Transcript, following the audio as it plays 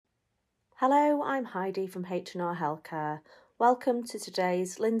Hello, I'm Heidi from H&R Healthcare. Welcome to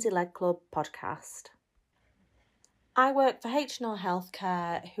today's Lindsay Leg Club podcast. I work for H&R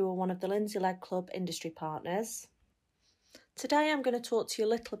Healthcare, who are one of the Lindsay Leg Club industry partners. Today I'm going to talk to you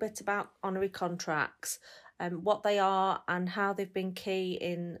a little bit about honorary contracts, what they are and how they've been key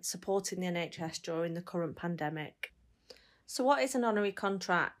in supporting the NHS during the current pandemic. So what is an honorary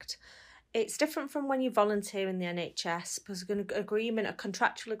contract? It's different from when you volunteer in the NHS because a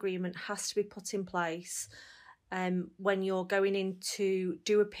contractual agreement has to be put in place when you're going in to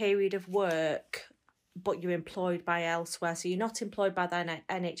do a period of work but you're employed by elsewhere. So you're not employed by the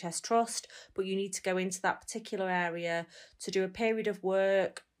NHS Trust, but you need to go into that particular area to do a period of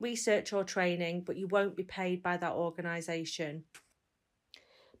work, research or training, but you won't be paid by that organisation.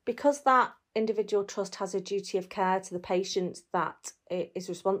 Because that individual trust has a duty of care to the patients that it is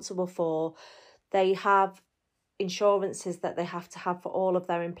responsible for, they have insurances that they have to have for all of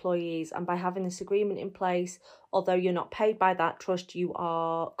their employees, and by having this agreement in place, although you're not paid by that trust, you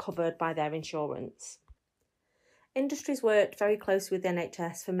are covered by their insurance. Industry's worked very closely with the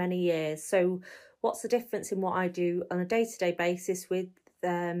NHS for many years, so what's the difference in what I do on a day-to-day basis with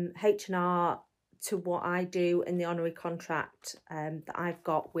H&R to what I do in the honorary contract that I've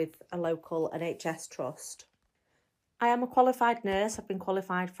got with a local NHS trust? I am a qualified nurse. I've been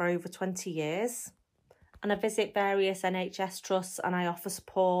qualified for over 20 years, and I visit various NHS trusts and I offer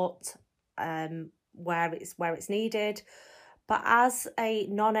support where it's needed. But as a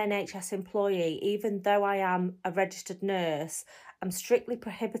non-NHS employee, even though I am a registered nurse, I'm strictly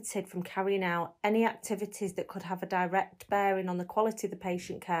prohibited from carrying out any activities that could have a direct bearing on the quality of the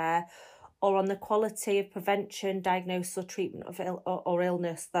patient care or on the quality of prevention, diagnosis or treatment of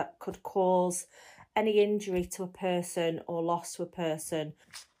illness that could cause any injury to a person or loss to a person.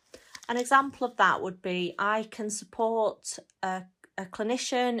 An example of that would be I can support a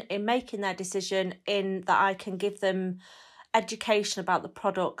clinician in making their decision in that I can give them education about the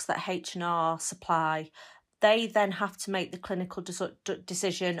products that H&R supply. They then have to make the clinical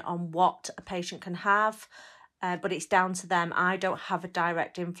decision on what a patient can have, but it's down to them. I don't have a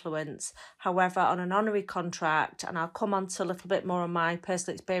direct influence. However, on an honorary contract, and I'll come on to a little bit more on my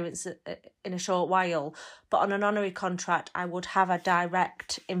personal experience in a short while, but on an honorary contract, I would have a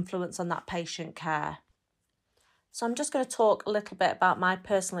direct influence on that patient care. So I'm just going to talk a little bit about my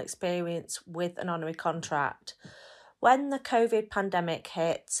personal experience with an honorary contract. When the COVID pandemic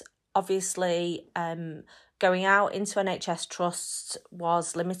hit, obviously going out into NHS trusts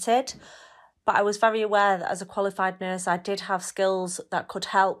was limited, but I was very aware that as a qualified nurse, I did have skills that could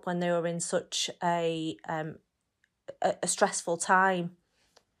help when they were in such a stressful time.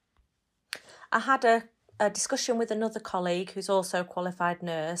 I had a discussion with another colleague who's also a qualified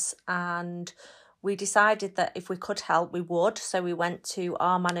nurse, and we decided that if we could help, we would. So we went to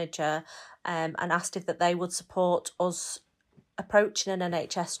our manager and asked if that they would support us approaching an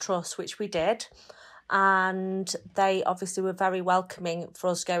NHS trust, which we did. And they obviously were very welcoming for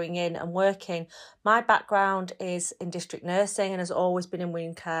us going in and working. My background is in district nursing and has always been in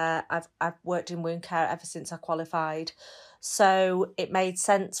wound care. I've worked in wound care ever since I qualified. So it made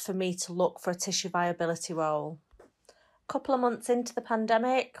sense for me to look for a tissue viability role. A couple of months into the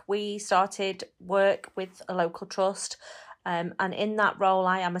pandemic, we started work with a local trust. And in that role,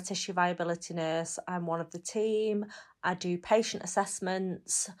 I am a tissue viability nurse. I'm one of the team. I do patient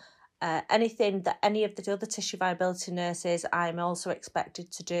assessments. Anything that any of the other tissue viability nurses, I'm also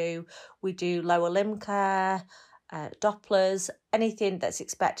expected to do. We do lower limb care, Dopplers, anything that's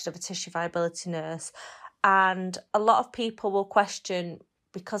expected of a tissue viability nurse. And a lot of people will question,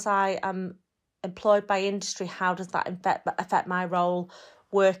 because I am employed by industry, how does that affect my role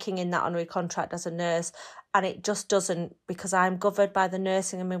working in that honorary contract as a nurse? And it just doesn't, because I'm governed by the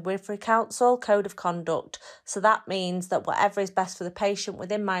Nursing and Midwifery Council Code of Conduct. So that means that whatever is best for the patient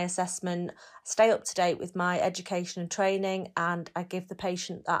within my assessment, I stay up to date with my education and training, and I give the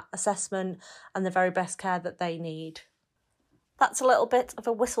patient that assessment and the very best care that they need. That's a little bit of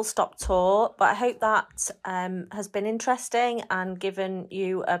a whistle-stop tour, but I hope that has been interesting and given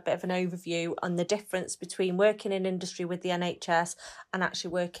you a bit of an overview on the difference between working in industry with the NHS and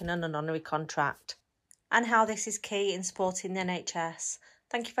actually working on an honorary contract, and how this is key in supporting the NHS.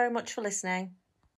 Thank you very much for listening.